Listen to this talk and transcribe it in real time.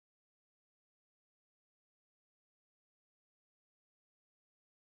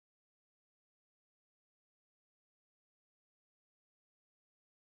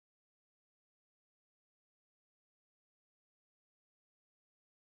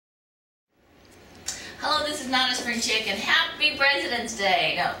Hello, this is Not a Spring Chick, and happy President's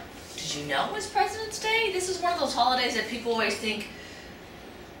Day. Now, did you know it's President's Day? This is one of those holidays that people always think,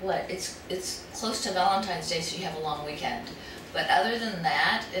 what, it's close to Valentine's Day, so you have a long weekend. But other than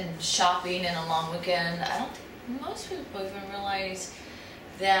that, and shopping and a long weekend, I don't think most people even realize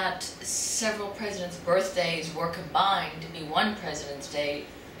that several presidents' birthdays were combined to be one President's Day,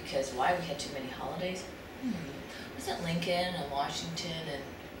 because why? We had too many holidays? Was it Lincoln and Washington and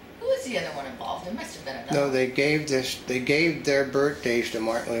who was the other one involved? There must have been another. No, they gave their birthdays to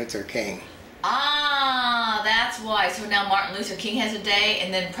Martin Luther King. Ah, that's why. So now Martin Luther King has a day,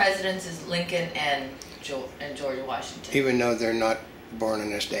 and then presidents is Lincoln and George Washington. Even though they're not born on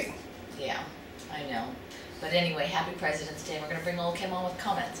this day. Yeah, I know. But anyway, happy President's Day. We're going to bring Oldecam on with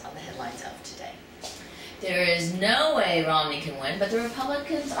comments on the headlines of today. There is no way Romney can win, but the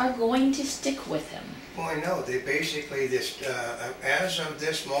Republicans are going to stick with him. Well, I know. They basically, as of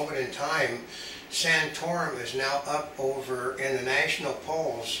this moment in time, Santorum is now up over in the national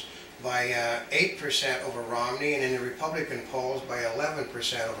polls by 8% over Romney, and in the Republican polls by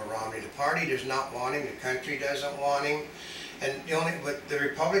 11% over Romney. The party does not want him. The country doesn't want him. And but the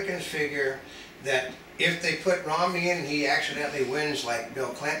Republicans figure that if they put Romney in and he accidentally wins like Bill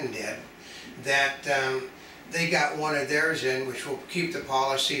Clinton did, that they got one of theirs in, which will keep the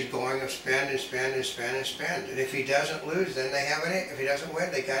policies going of spend and spend and spend and spend. And if he doesn't lose, then they have if he doesn't win,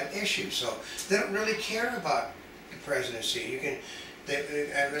 they got an issue. So they don't really care about the presidency.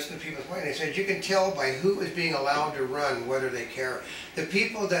 I listened to people's point. They said you can tell by who is being allowed to run whether they care. The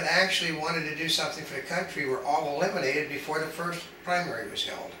people that actually wanted to do something for the country were all eliminated before the first primary was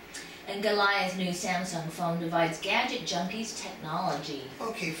held. And Goliath's new Samsung phone divides gadget junkies' technology.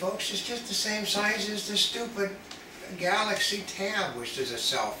 Okay, folks, it's just the same size as the stupid Galaxy Tab, which is a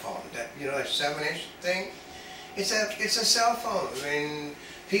cell phone. That, you know, that 7-inch thing. It's a cell phone. I mean,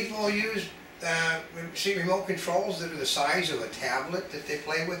 people use see remote controls that are the size of a tablet that they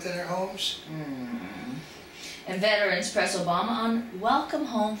play with in their homes. And veterans press Obama on welcome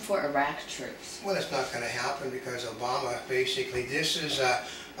home for Iraq troops. Well, it's not going to happen because Obama basically, this is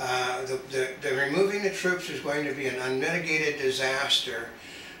the removing the troops is going to be an unmitigated disaster,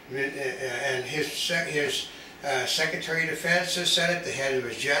 and his Secretary of Defense has said it, the head of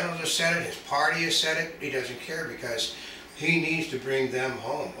his generals has said it, his party has said it. He doesn't care because he needs to bring them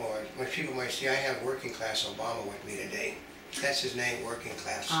home. Or when people might say, I have working class Obama with me today. That's his name, working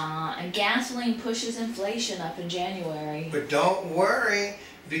class. And gasoline pushes inflation up in January. But don't worry,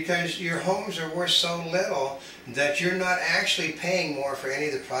 because your homes are worth so little that you're not actually paying more for any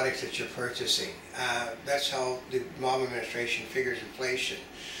of the products that you're purchasing. That's how the Obama administration figures inflation.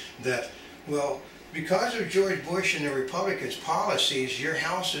 That, well, because of George Bush and the Republicans' policies, your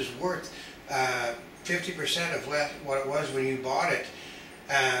house is worth 50% of what it was when you bought it.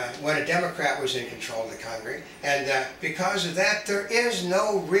 When a Democrat was in control of the country, and because of that, there is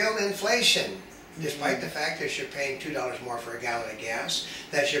no real inflation, despite the fact that you're paying $2 more for a gallon of gas,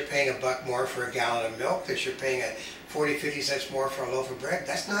 that you're paying $1 more for a gallon of milk, that you're paying 40-50 cents more for a loaf of bread.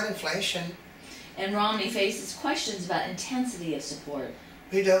 That's not inflation. And Romney faces questions about intensity of support.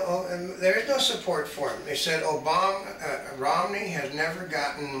 There is no support for him. They said Romney has never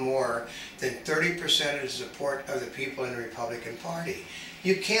gotten more than 30% of the support of the people in the Republican Party.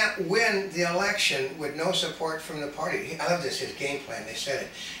 You can't win the election with no support from the party. I love this, his game plan. They said it.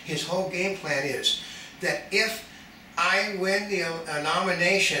 His whole game plan is that if I win the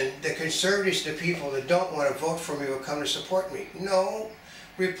nomination, the conservatives, the people that don't want to vote for me, will come to support me. No,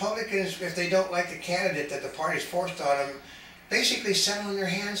 Republicans, if they don't like the candidate that the party's forced on them, basically sit on their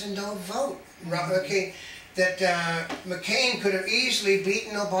hands and don't vote. Okay, that McCain could have easily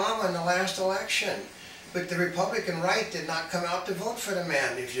beaten Obama in the last election, but the Republican right did not come out to vote for the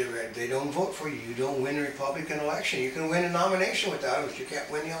man. If they don't vote for you, you don't win the Republican election. You can win a nomination without it, but you can't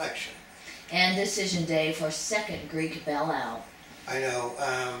win the election. And decision day for second Greek bailout. I know.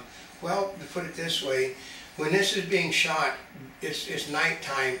 Well, to put it this way, when this is being shot, it's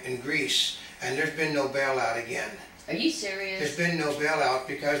nighttime in Greece, and there's been no bailout again. Are you serious? There's been no bailout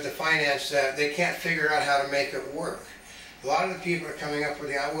because the finance, they can't figure out how to make it work. A lot of the people are coming up with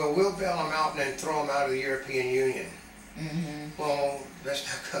the, well, we'll bail them out and then throw them out of the European Union. Well, that's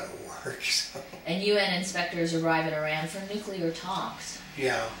not going to work. So. And UN inspectors arrive in Iran for nuclear talks.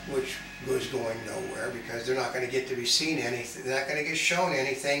 Yeah, which was going nowhere because they're not going to get to be seen anything. They're not going to get shown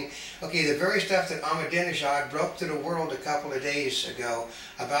anything. Okay, the very stuff that Ahmadinejad broke to the world a couple of days ago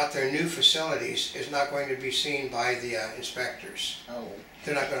about their new facilities is not going to be seen by the inspectors. Oh.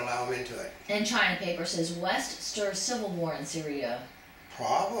 They're not going to allow them into it. And China paper says West stirs civil war in Syria.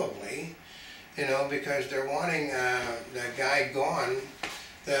 Probably, you know, because they're wanting the guy gone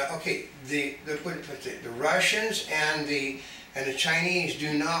The Russians and the Chinese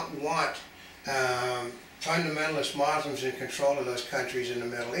do not want fundamentalist Muslims in control of those countries in the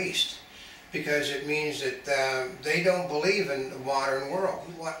Middle East, because it means that they don't believe in the modern world.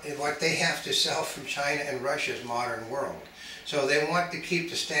 What they have to sell from China and Russia is modern world. So they want to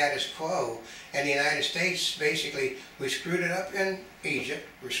keep the status quo, and the United States, basically, we screwed it up in Egypt.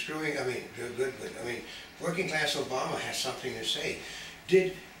 We're screwing, I mean, good. I mean, working class Obama has something to say.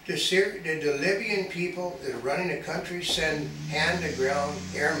 Did the Libyan people that are running the country send hand-to-ground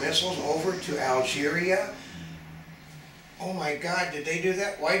air missiles over to Algeria? Oh my God, did they do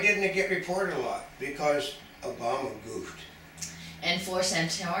that? Why didn't it get reported a lot? Because Obama goofed. And for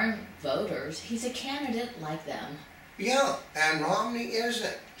Santorum voters, he's a candidate like them. Yeah, and Romney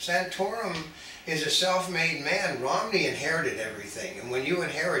isn't. Santorum is a self-made man. Romney inherited everything, and when you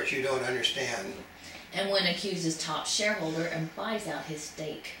inherit, you don't understand. And when accused as top shareholder and buys out his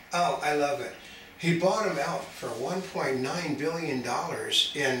stake. Oh, I love it. He bought him out for $1.9 billion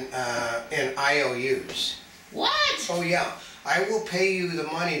in IOUs. What? Oh yeah, I will pay you the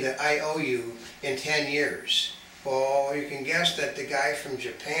money that I owe you in 10 years. Well, you can guess that the guy from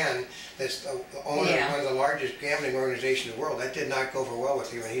Japan, that's the owner of one of the largest gambling organizations in the world, that did not go over well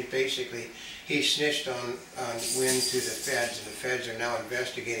with him, and he snitched on wind to the feds, and the feds are now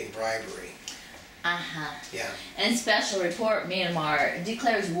investigating bribery. Uh-huh. Yeah. And special report, Myanmar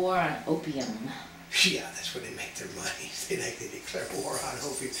declares war on opium. Yeah, that's where they make their money. They declare war on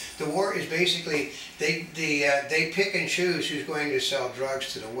opium. The war is basically, they pick and choose who's going to sell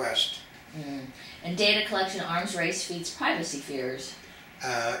drugs to the West. Mm. And data collection arms race feeds privacy fears.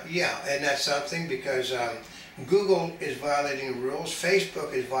 Yeah, and that's something because Google is violating the rules,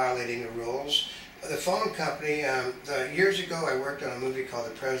 Facebook is violating the rules. The phone company, years ago I worked on a movie called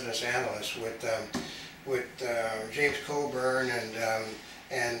The President's Analyst with James Coburn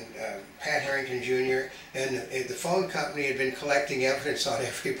and Pat Harrington Jr. And the phone company had been collecting evidence on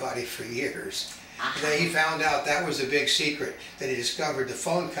everybody for years. And then he found out that was the big secret, that he discovered the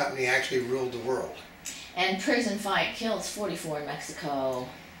phone company actually ruled the world. And prison fight kills 44 in Mexico.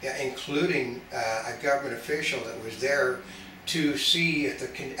 Yeah, including a government official that was there to see if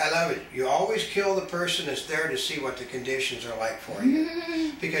I love it. You always kill the person that's there to see what the conditions are like for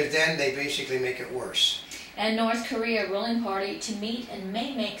you. Because then they basically make it worse. And North Korea ruling party to meet and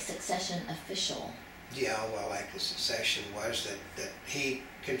may make succession official. Yeah, well, like the succession was that he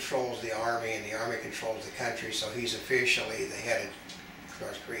controls the army and the army controls the country, so he's officially the head of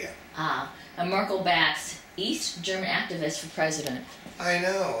North Korea. And Merkel backs East German activist for president. I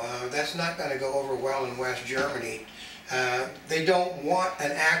know, that's not going to go over well in West Germany. They don't want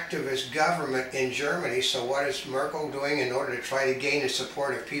an activist government in Germany, so what is Merkel doing in order to try to gain the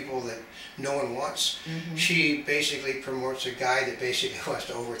support of people that no one wants? She basically promotes a guy that basically wants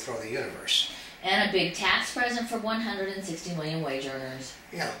to overthrow the universe. And a big tax present for 160 million wage earners.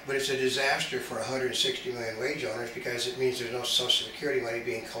 Yeah, but it's a disaster for 160 million wage owners because it means there's no Social Security money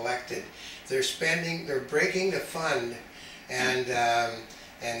being collected. They're breaking the fund, and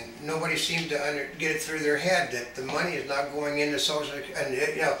nobody seems to get it through their head that the money is not going into Social Security.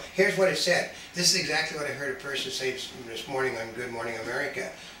 And you know, here's what it said. This is exactly what I heard a person say this morning on Good Morning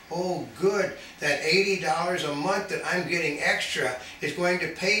America. Oh, good, that $80 a month that I'm getting extra is going to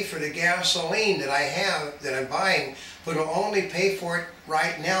pay for the gasoline that I have, that I'm buying, but it'll only pay for it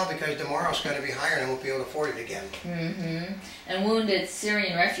right now because tomorrow's going to be higher and I won't be able to afford it again. And wounded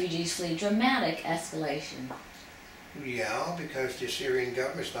Syrian refugees flee dramatic escalation. Yeah, because the Syrian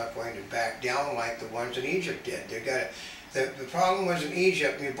government's not going to back down like the ones in Egypt did. The problem was in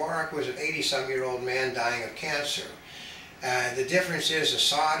Egypt, Mubarak was an 80-some-year-old man dying of cancer. The difference is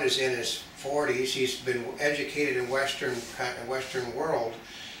Assad is in his 40s. He's been educated in Western world,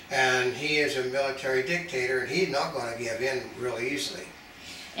 and he is a military dictator, and he's not going to give in real easily.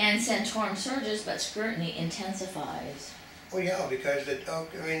 And Santorum surges, but scrutiny intensifies. Well, yeah, because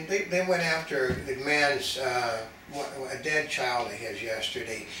they went after the man's a dead child of his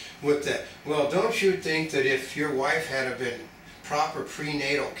yesterday with the, well, don't you think that if your wife had been proper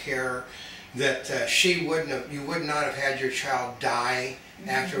prenatal care, that you would not have had your child die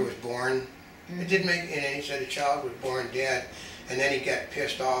after it was born? It didn't make, and he said the child was born dead, and then he got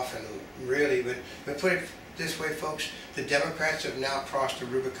pissed off and really, but put it this way, folks, the Democrats have now crossed the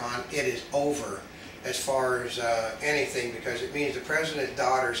Rubicon. It is over as far as anything, because it means the president's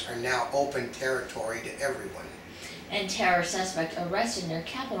daughters are now open territory to everyone. And terror suspect arrested near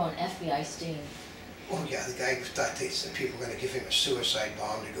Capitol on FBI sting. Oh yeah, the guy who thought people were going to give him a suicide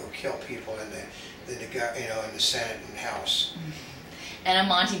bomb to go kill people in the Senate and House. And a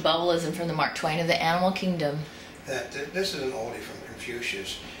Monty Bubbleism from the Mark Twain of the Animal Kingdom. that this is an oldie from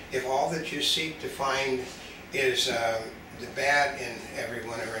Confucius. If all that you seek to find is the bad in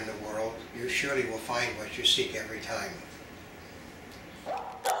everyone or in the world, you surely will find what you seek every time.